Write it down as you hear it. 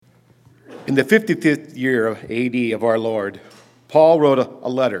In the 55th year of AD of our Lord, Paul wrote a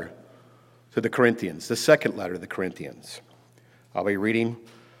letter to the Corinthians, the second letter to the Corinthians. I'll be reading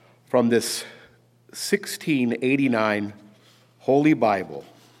from this 1689 Holy Bible,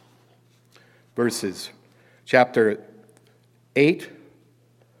 chapter 8,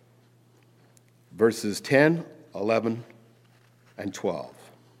 verses 10, 11, and 12.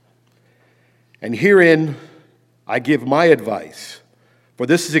 And herein I give my advice, for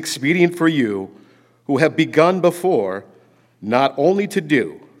this is expedient for you who have begun before, not only to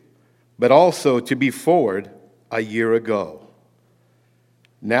do, but also to be forward a year ago.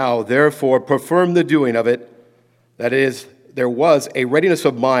 Now, therefore, perform the doing of it, that is, there was a readiness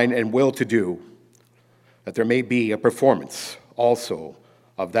of mind and will to do, that there may be a performance also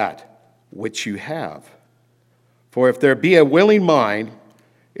of that which you have. For if there be a willing mind,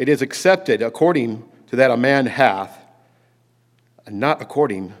 it is accepted according to that a man hath, and not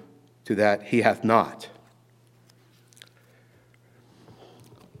according to that he hath not.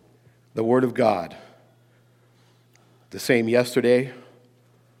 The Word of God, the same yesterday,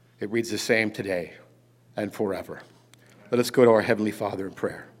 it reads the same today and forever. Let us go to our Heavenly Father in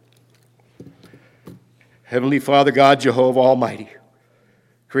prayer. Heavenly Father, God, Jehovah Almighty,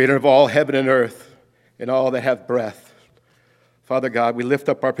 creator of all heaven and earth and all that have breath. Father God, we lift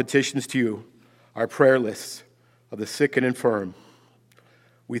up our petitions to you, our prayer lists of the sick and infirm.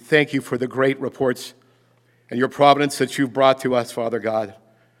 We thank you for the great reports and your providence that you've brought to us, Father God.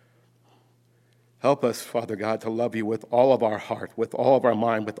 Help us, Father God, to love you with all of our heart, with all of our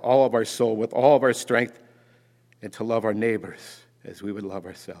mind, with all of our soul, with all of our strength, and to love our neighbors as we would love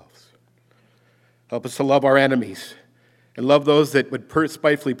ourselves. Help us to love our enemies and love those that would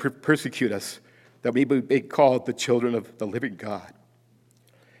spitefully persecute us, that we would be called the children of the living God.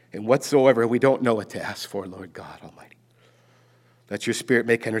 And whatsoever we don't know what to ask for, Lord God Almighty, let your Spirit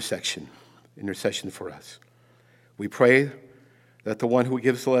make intercession for us. We pray that the one who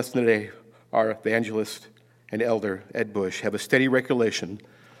gives the lesson today, our evangelist and elder, Ed Bush, have a steady recollection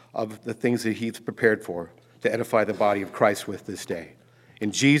of the things that he's prepared for to edify the body of Christ with this day.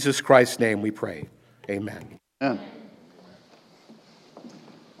 In Jesus Christ's name we pray. Amen. Amen.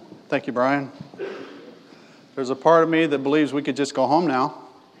 Thank you, Brian. There's a part of me that believes we could just go home now,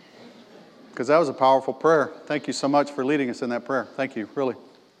 because that was a powerful prayer. Thank you so much for leading us in that prayer. Thank you, really.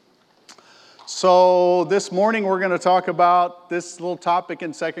 So this morning we're going to talk about this little topic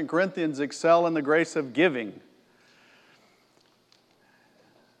in 2 Corinthians, excel in the grace of giving.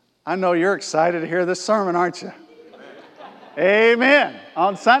 I know you're excited to hear this sermon, aren't you? Amen.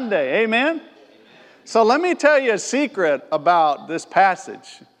 On Sunday, amen? So let me tell you a secret about this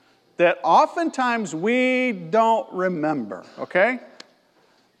passage that oftentimes we don't remember, okay?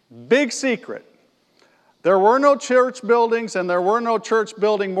 Big secret. There were no church buildings and there were no church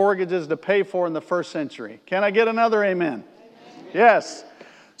building mortgages to pay for in the first century. Can I get another amen? Yes.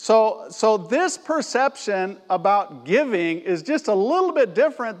 So this perception about giving is just a little bit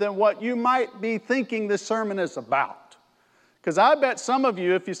different than what you might be thinking this sermon is about. Because I bet some of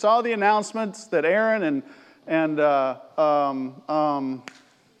you, if you saw the announcements that Aaron and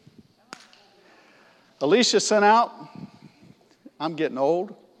Alicia sent out, I'm getting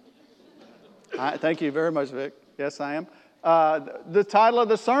old. Thank you very much, Vic. Yes, I am. The title of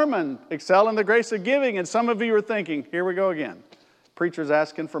the sermon, Excel in the Grace of Giving, and some of you are thinking, here we go again. Preacher's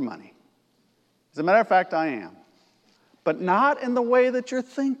asking for money. As a matter of fact, I am. But not in the way that you're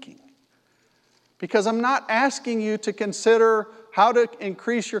thinking. Because I'm not asking you to consider how to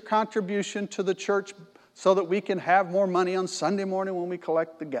increase your contribution to the church so that we can have more money on Sunday morning when we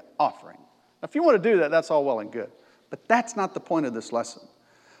collect the offering. Now, if you want to do that, that's all well and good. But that's not the point of this lesson.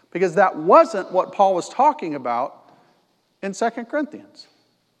 Because that wasn't what Paul was talking about in 2 Corinthians.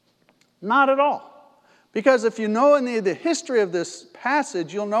 Not at all. Because if you know in the history of this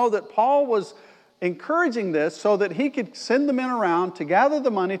passage, you'll know that Paul was encouraging this so that he could send the men around to gather the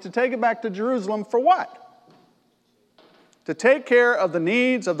money to take it back to Jerusalem for what? To take care of the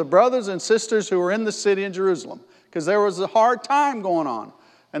needs of the brothers and sisters who were in the city in Jerusalem. Because there was a hard time going on,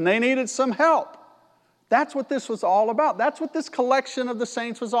 and they needed some help. That's what this was all about. That's what this collection of the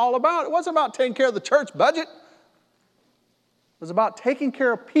saints was all about. It wasn't about taking care of the church budget. It was about taking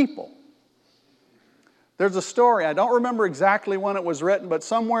care of people. There's a story, I don't remember exactly when it was written, but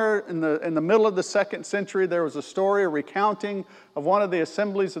somewhere in the middle of the 2nd century, there was a story, a recounting of one of the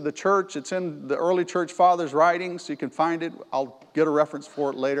assemblies of the church. It's in the early church fathers' writings. You can find it. I'll get a reference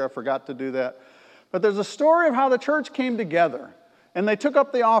for it later. I forgot to do that. But there's a story of how the church came together, and they took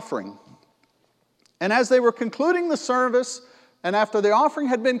up the offering. And as they were concluding the service, And after the offering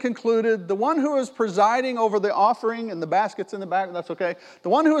had been concluded, the one who was presiding over the offering, and the basket's in the back, that's okay. The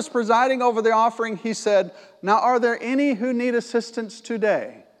one who was presiding over the offering, he said, "Now are there any who need assistance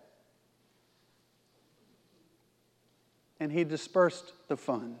today?" And he dispersed the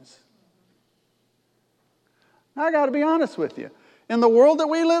funds. Now, I got to be honest with you. In the world that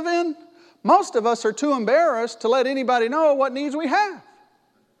we live in, most of us are too embarrassed to let anybody know what needs we have.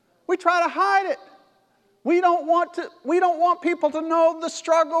 We try to hide it. We don't want people to know the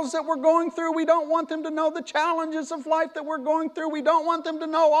struggles that we're going through. We don't want them to know the challenges of life that we're going through. We don't want them to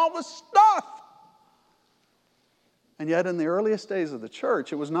know all the stuff. And yet in the earliest days of the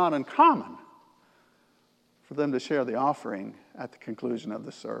church, it was not uncommon for them to share the offering at the conclusion of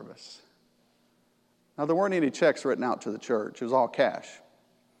the service. Now, there weren't any checks written out to the church. It was all cash.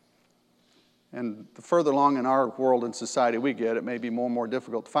 And the further along in our world and society we get, it may be more and more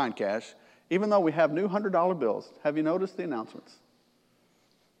difficult to find cash. Even though we have new $100 bills, have you noticed the announcements?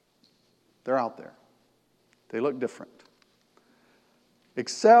 They're out there. They look different.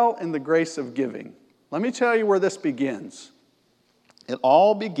 Excel in the grace of giving. Let me tell you where this begins. It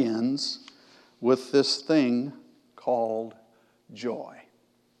all begins with this thing called joy.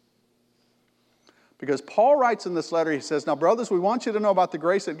 Because Paul writes in this letter, he says, "Now, brothers, we want you to know about the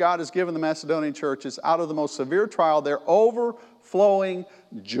grace that God has given the Macedonian churches. Out of the most severe trial, their overflowing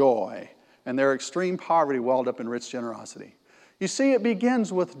joy and their extreme poverty welled up in rich generosity." You see, it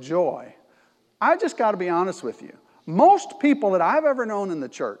begins with joy. I just got to be honest with you. Most people that I've ever known in the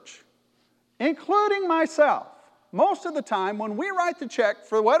church, including myself, most of the time when we write the check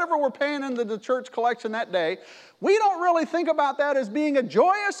for whatever we're paying into the church collection that day, we don't really think about that as being a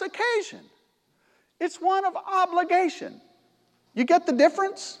joyous occasion. It's one of obligation. You get the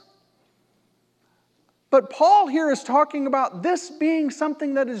difference? But Paul here is talking about this being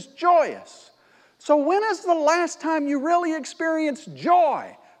something that is joyous. So when is the last time you really experienced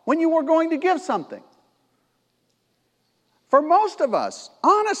joy when you were going to give something? For most of us,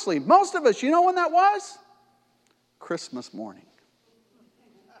 honestly, most of us, you know when that was? Christmas morning.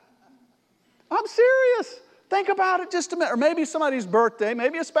 I'm serious. Think about it just a minute. Or maybe somebody's birthday,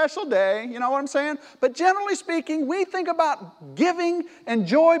 maybe a special day, you know what I'm saying? But generally speaking, we think about giving and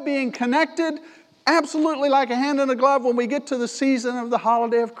joy being connected absolutely like a hand in a glove when we get to the season of the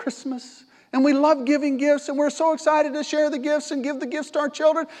holiday of Christmas. And we love giving gifts, and we're so excited to share the gifts and give the gifts to our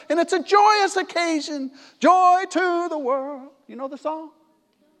children. And it's a joyous occasion. Joy to the world. You know the song?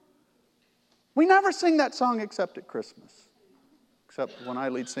 We never sing that song except at Christmas. Except when I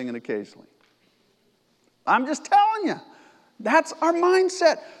lead singing occasionally. I'm just telling you, that's our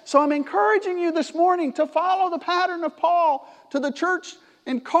mindset. So I'm encouraging you this morning to follow the pattern of Paul to the church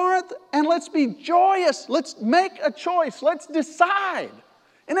in Corinth, and let's be joyous. Let's make a choice. Let's decide.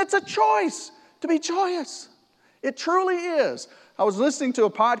 And it's a choice to be joyous. It truly is. I was listening to a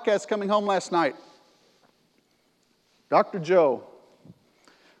podcast coming home last night. Dr. Joe.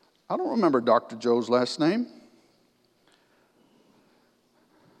 I don't remember Dr. Joe's last name.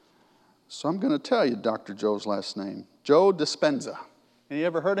 So I'm going to tell you Dr. Joe's last name. Joe Dispenza. Any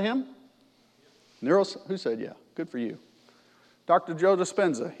ever heard of him? Who said yeah? Good for you. Dr. Joe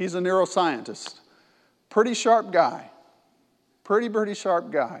Dispenza. He's a neuroscientist. Pretty sharp guy. Pretty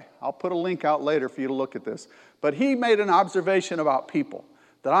sharp guy. I'll put a link out later for you to look at this. But he made an observation about people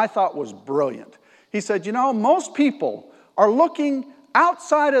that I thought was brilliant. He said, you know, most people are looking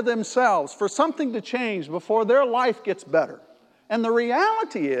outside of themselves for something to change before their life gets better. And the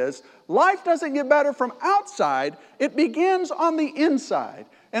reality is, life doesn't get better from outside. It begins on the inside.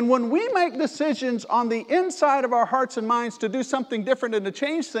 And when we make decisions on the inside of our hearts and minds to do something different and to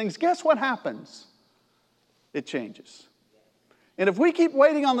change things, guess what happens? It changes. And if we keep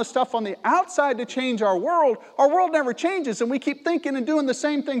waiting on the stuff on the outside to change our world never changes, and we keep thinking and doing the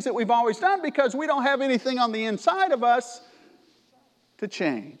same things that we've always done because we don't have anything on the inside of us to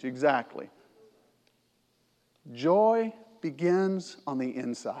change. Exactly. Joy begins on the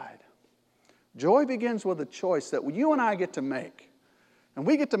inside. Joy begins with a choice that you and I get to make. And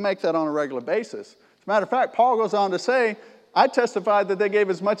we get to make that on a regular basis. As a matter of fact, Paul goes on to say, I testified that they gave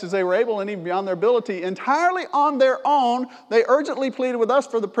as much as they were able and even beyond their ability, entirely on their own. They urgently pleaded with us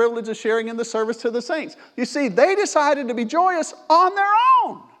for the privilege of sharing in the service to the saints. You see, they decided to be joyous on their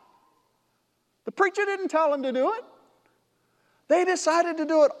own. The preacher didn't tell them to do it. They decided to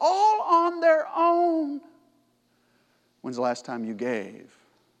do it all on their own. When's the last time you gave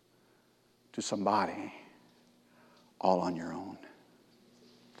to somebody all on your own?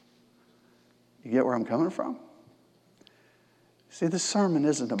 You get where I'm coming from? See, this sermon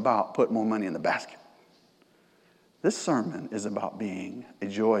isn't about putting more money in the basket. This sermon is about being a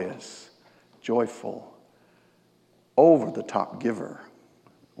joyous, joyful, over-the-top giver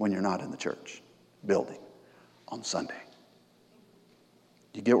when you're not in the church building on Sunday.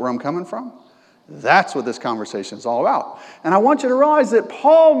 You get where I'm coming from? That's what this conversation is all about. And I want you to realize that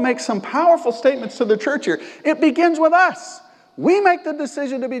Paul makes some powerful statements to the church here. It begins with us. We make the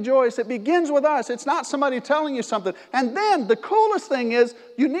decision to be joyous. It begins with us. It's not somebody telling you something. And then the coolest thing is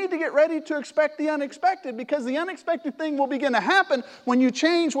you need to get ready to expect the unexpected, because the unexpected thing will begin to happen when you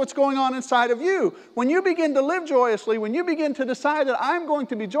change what's going on inside of you. When you begin to live joyously, when you begin to decide that I'm going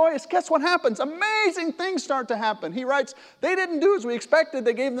to be joyous, guess what happens? Amazing things start to happen. He writes, they didn't do as we expected.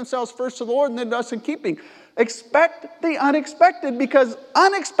 They gave themselves first to the Lord and then to us in keeping. Expect the unexpected, because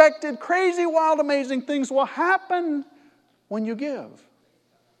unexpected, crazy, wild, amazing things will happen when you give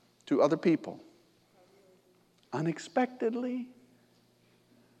to other people. Unexpectedly,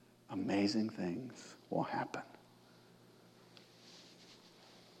 amazing things will happen.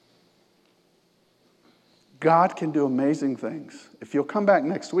 God can do amazing things. If you'll come back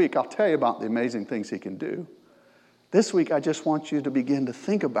next week, I'll tell you about the amazing things He can do. This week, I just want you to begin to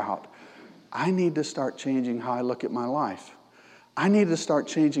think about, I need to start changing how I look at my life. I need to start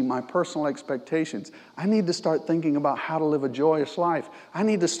changing my personal expectations. I need to start thinking about how to live a joyous life. I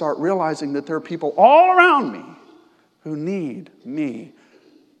need to start realizing that there are people all around me who need me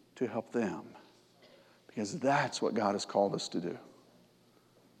to help them, because that's what God has called us to do.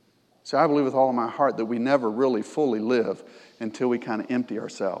 So I believe with all of my heart that we never really fully live until we kind of empty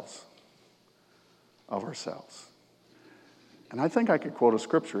ourselves of ourselves. And I think I could quote a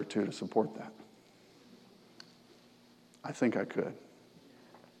scripture or two to support that. I think I could.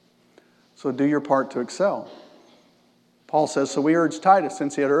 So do your part to excel. Paul says, so we urge Titus,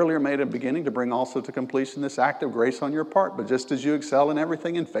 since he had earlier made a beginning, to bring also to completion this act of grace on your part. But just as you excel in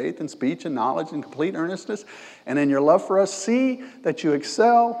everything, in faith and speech and knowledge and complete earnestness, and in your love for us, see that you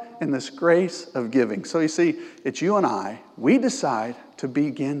excel in this grace of giving. So you see, it's you and I. We decide to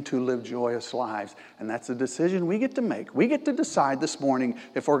begin to live joyous lives. And that's a decision we get to make. We get to decide this morning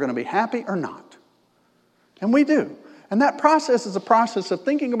if we're going to be happy or not. And we do. And that process is a process of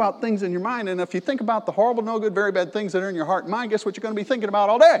thinking about things in your mind. And if you think about the horrible, no good, very bad things that are in your heart and mind, guess what you're going to be thinking about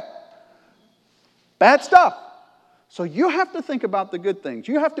all day? Bad stuff. So you have to think about the good things.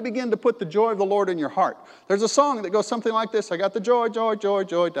 You have to begin to put the joy of the Lord in your heart. There's a song that goes something like this. I got the joy, joy, joy,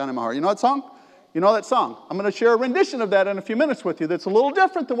 joy down in my heart. You know that song? You know that song? I'm going to share a rendition of that in a few minutes with you that's a little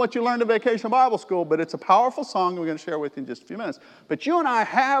different than what you learned in Vacation Bible School, but it's a powerful song we're going to share with you in just a few minutes. But you and I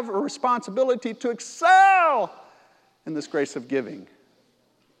have a responsibility to excel in this grace of giving.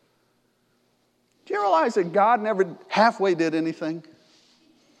 Do you realize that God never halfway did anything? Do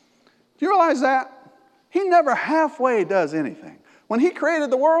you realize that? He never halfway does anything. When He created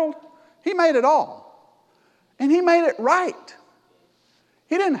the world, He made it all. And He made it right.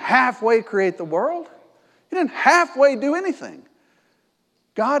 He didn't halfway create the world. He didn't halfway do anything.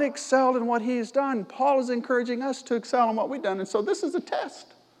 God excelled in what He has done. Paul is encouraging us to excel in what we've done. And so this is a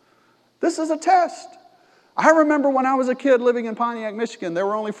test. This is a test. I remember when I was a kid living in Pontiac, Michigan, there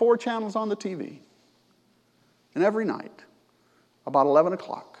were only 4 channels on the TV. And every night, about 11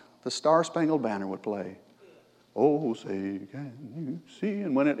 o'clock, the Star-Spangled Banner would play. Oh, say, can you see?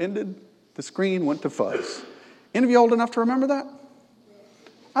 And when it ended, the screen went to fuzz. Any of you old enough to remember that?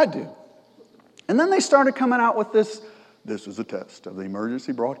 I do. And then they started coming out with this is a test of the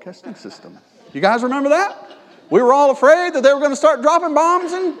emergency broadcasting system. You guys remember that? We were all afraid that they were going to start dropping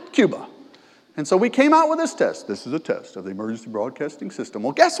bombs in Cuba. And so we came out with this test. This is a test of the emergency broadcasting system.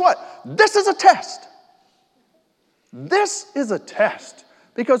 Well, guess what? This is a test. This is a test.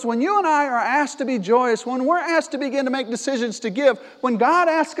 Because when you and I are asked to be joyous, when we're asked to begin to make decisions to give, when God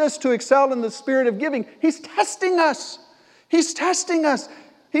asks us to excel in the spirit of giving, He's testing us. He's testing us.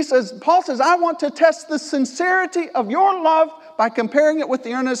 Paul says, I want to test the sincerity of your love by comparing it with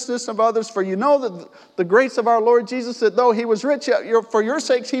the earnestness of others. For you know that the grace of our Lord Jesus, that though He was rich, for your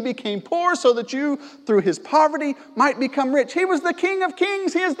sakes He became poor, so that you, through His poverty, might become rich. He was the King of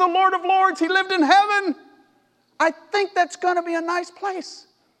kings. He is the Lord of lords. He lived in heaven. I think that's going to be a nice place.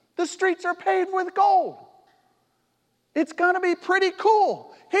 The streets are paved with gold. It's going to be pretty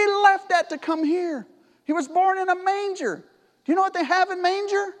cool. He left that to come here. He was born in a manger. Do you know what they have in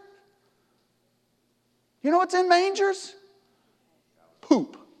manger? You know what's in mangers?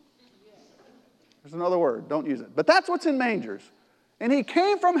 Poop. There's another word. Don't use it. But that's what's in mangers. And He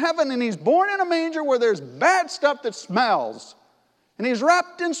came from heaven and He's born in a manger where there's bad stuff that smells. And He's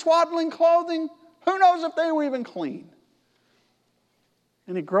wrapped in swaddling clothing. Who knows if they were even clean?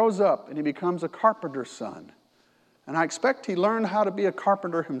 And He grows up and He becomes a carpenter's son. And I expect He learned how to be a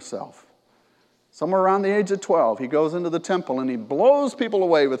carpenter himself. Somewhere around the age of 12, He goes into the temple and He blows people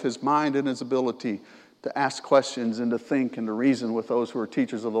away with His mind and His ability to ask questions and to think and to reason with those who are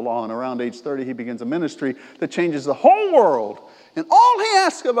teachers of the law. And around age 30, he begins a ministry that changes the whole world. And all he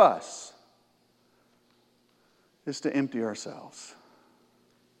asks of us is to empty ourselves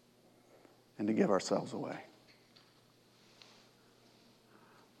and to give ourselves away.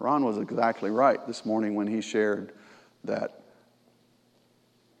 Ron was exactly right this morning when he shared that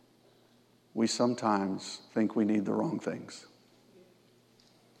we sometimes think we need the wrong things.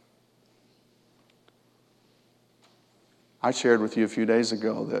 I shared with you a few days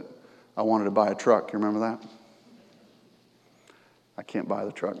ago that I wanted to buy a truck. You remember that? I can't buy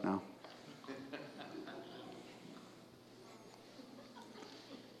the truck now.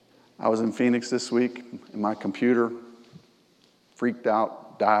 I was in Phoenix this week, and my computer freaked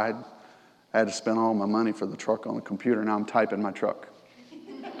out, died. I had to spend all my money for the truck on the computer. Now I'm typing my truck.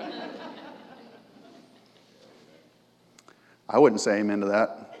 I wouldn't say amen to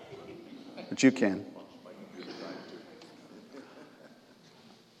that, but you can.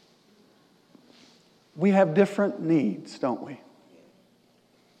 We have different needs, don't we?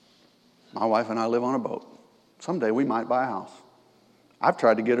 My wife and I live on a boat. Someday we might buy a house. I've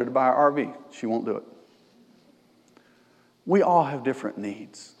tried to get her to buy an RV. She won't do it. We all have different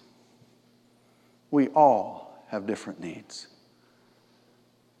needs. We all have different needs.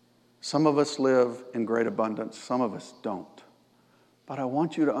 Some of us live in great abundance. Some of us don't. But I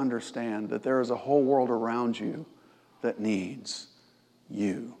want you to understand that there is a whole world around you that needs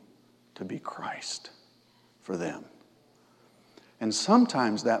you to be Christ for them. And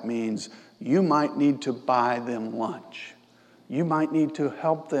sometimes that means you might need to buy them lunch. You might need to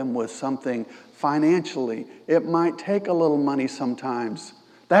help them with something financially. It might take a little money sometimes.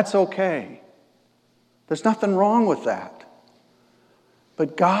 That's okay. There's nothing wrong with that.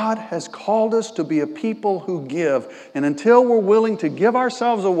 But God has called us to be a people who give. And until we're willing to give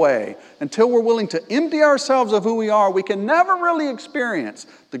ourselves away, until we're willing to empty ourselves of who we are, we can never really experience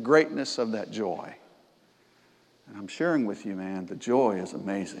the greatness of that joy. And I'm sharing with you, man, the joy is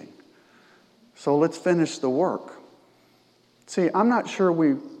amazing. So let's finish the work. See, I'm not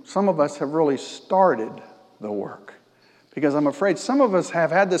sure some of us have really started the work. Because I'm afraid some of us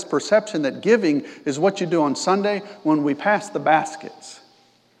have had this perception that giving is what you do on Sunday when we pass the baskets.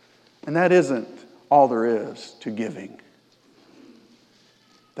 And that isn't all there is to giving.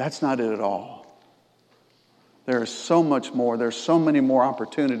 That's not it at all. There is so much more. There's so many more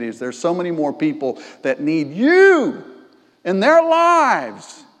opportunities. There's so many more people that need you in their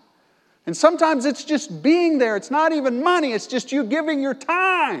lives. And sometimes it's just being there. It's not even money. It's just you giving your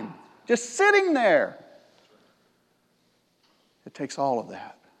time. Just sitting there. It takes all of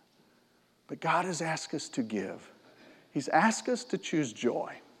that. But God has asked us to give. He's asked us to choose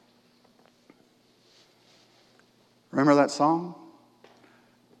joy. Remember that song?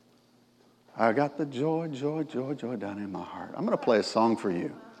 I got the joy, joy, joy, joy down in my heart. I'm going to play a song for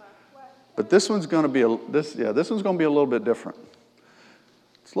you. But this one's going to be this one's going to be a little bit different.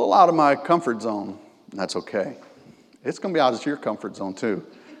 It's a little out of my comfort zone, and that's okay. It's going to be out of your comfort zone too,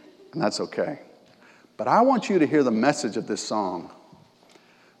 and that's okay. But I want you to hear the message of this song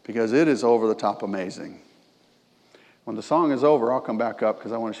because it is over the top amazing. When the song is over, I'll come back up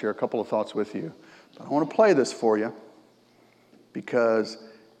because I want to share a couple of thoughts with you. But I want to play this for you because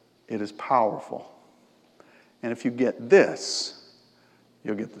it is powerful. And if you get this,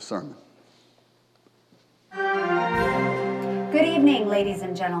 you'll get the sermon. Good evening, ladies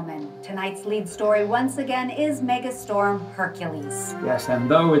and gentlemen. Tonight's lead story once again is Megastorm Hercules. Yes,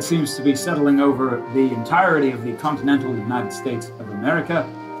 and though it seems to be settling over the entirety of the continental United States of America,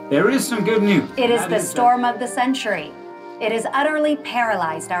 there is some good news. It is the storm of the century. It has utterly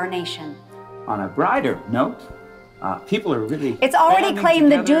paralyzed our nation. On a brighter note, people are really... It's already claimed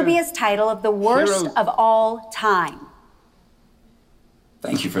the dubious title of the worst Heroes. of all time.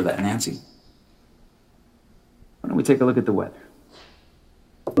 Thank you for that, Nancy. Why don't we take a look at the weather?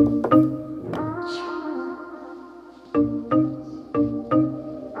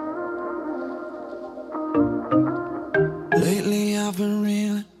 Lately I've been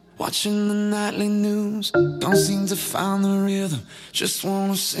reeling, watching the nightly news. Don't seem to find the rhythm, just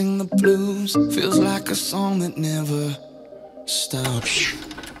wanna sing the blues. Feels like a song that never stops.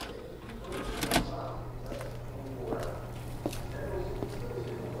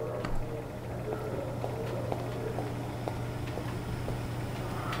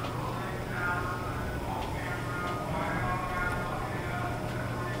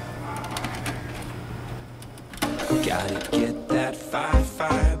 Gotta get that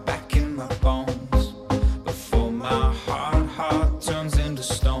fire back in my bones before my heart turns into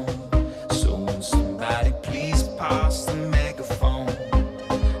stone. So when somebody please pass the megaphone,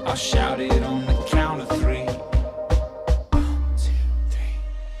 I'll shout it on the count of 3.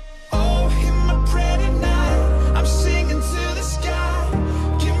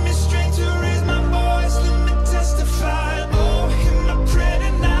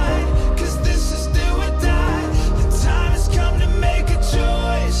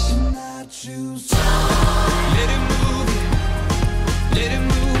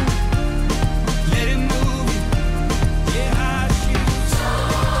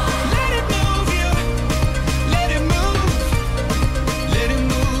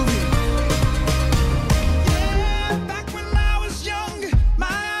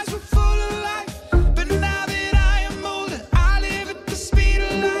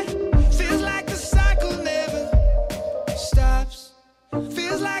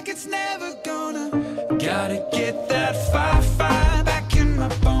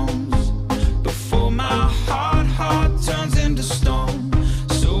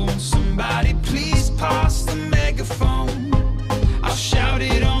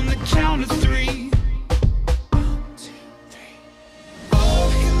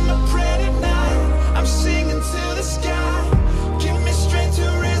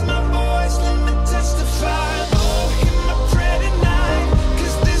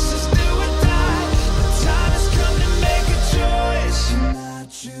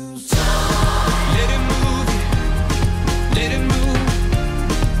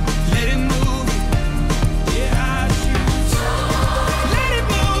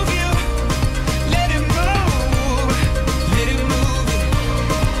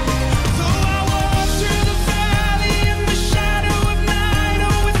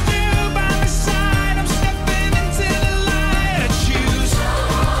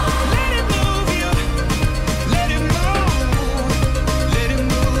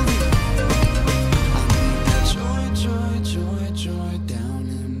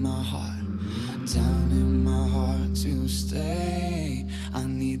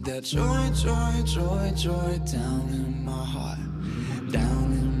 joy, joy, joy, joy down in my heart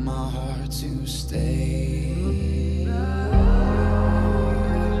to stay.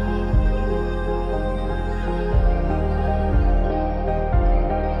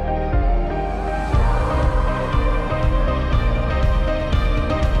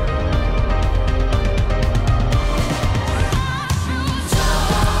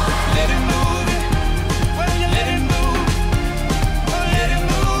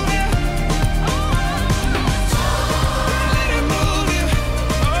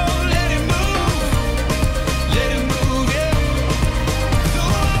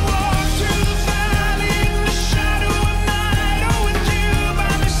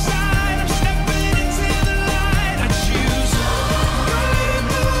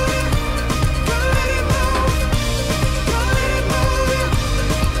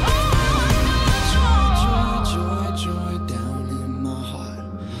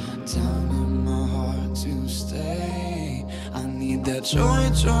 Joy,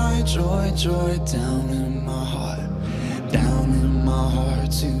 joy, joy, joy down in my heart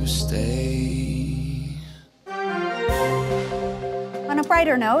to stay. On a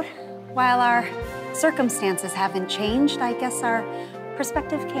brighter note, while our circumstances haven't changed, I guess our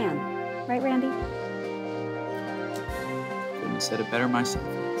perspective can. Right, Randy? Couldn't have said it better myself.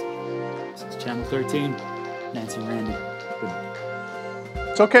 This is Channel 13, Nancy and Randy. Good night.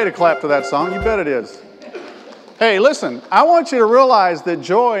 It's okay to clap to that song. You bet it is. Hey, listen, I want you to realize that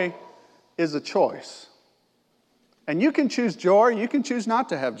joy is a choice. And you can choose joy, you can choose not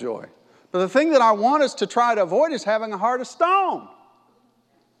to have joy. But the thing that I want us to try to avoid is having a heart of stone.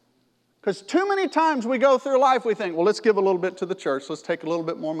 Because too many times we go through life, we think, well, let's give a little bit to the church. Let's take a little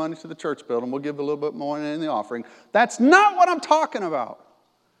bit more money to the church building. We'll give a little bit more in the offering. That's not what I'm talking about.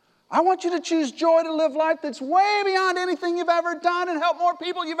 I want you to choose joy to live life that's way beyond anything you've ever done and help more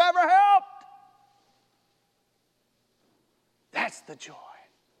people you've ever helped. That's the joy.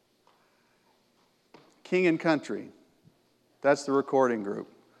 King and Country. That's the recording group.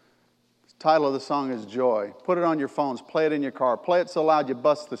 The title of the song is Joy. Put it on your phones. Play it in your car. Play it so loud you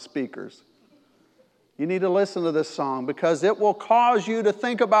bust the speakers. You need to listen to this song because it will cause you to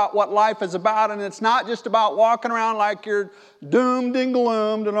think about what life is about, and it's not just about walking around like you're doomed and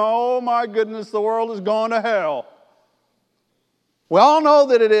gloomed and, oh my goodness, the world is going to hell. We all know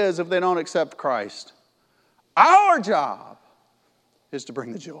that it is if they don't accept Christ. Our job is to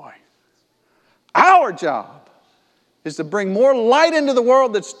bring the joy. Our job is to bring more light into the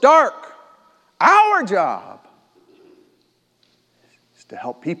world that's dark. Our job is to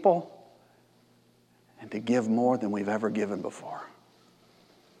help people and to give more than we've ever given before.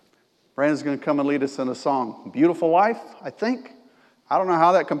 Brandon's going to come and lead us in a song. Beautiful Life, I think. I don't know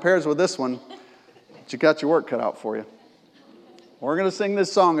how that compares with this one, but you got your work cut out for you. We're going to sing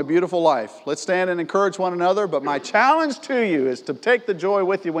this song, A Beautiful Life. Let's stand and encourage one another, but my challenge to you is to take the joy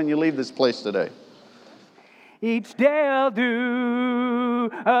with you when you leave this place today. Each day I'll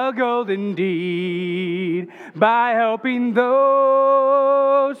do a golden deed by helping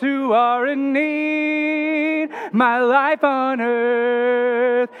those who are in need. My life on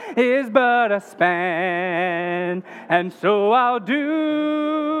earth is but a span, and so I'll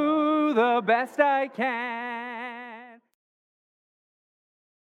do the best I can.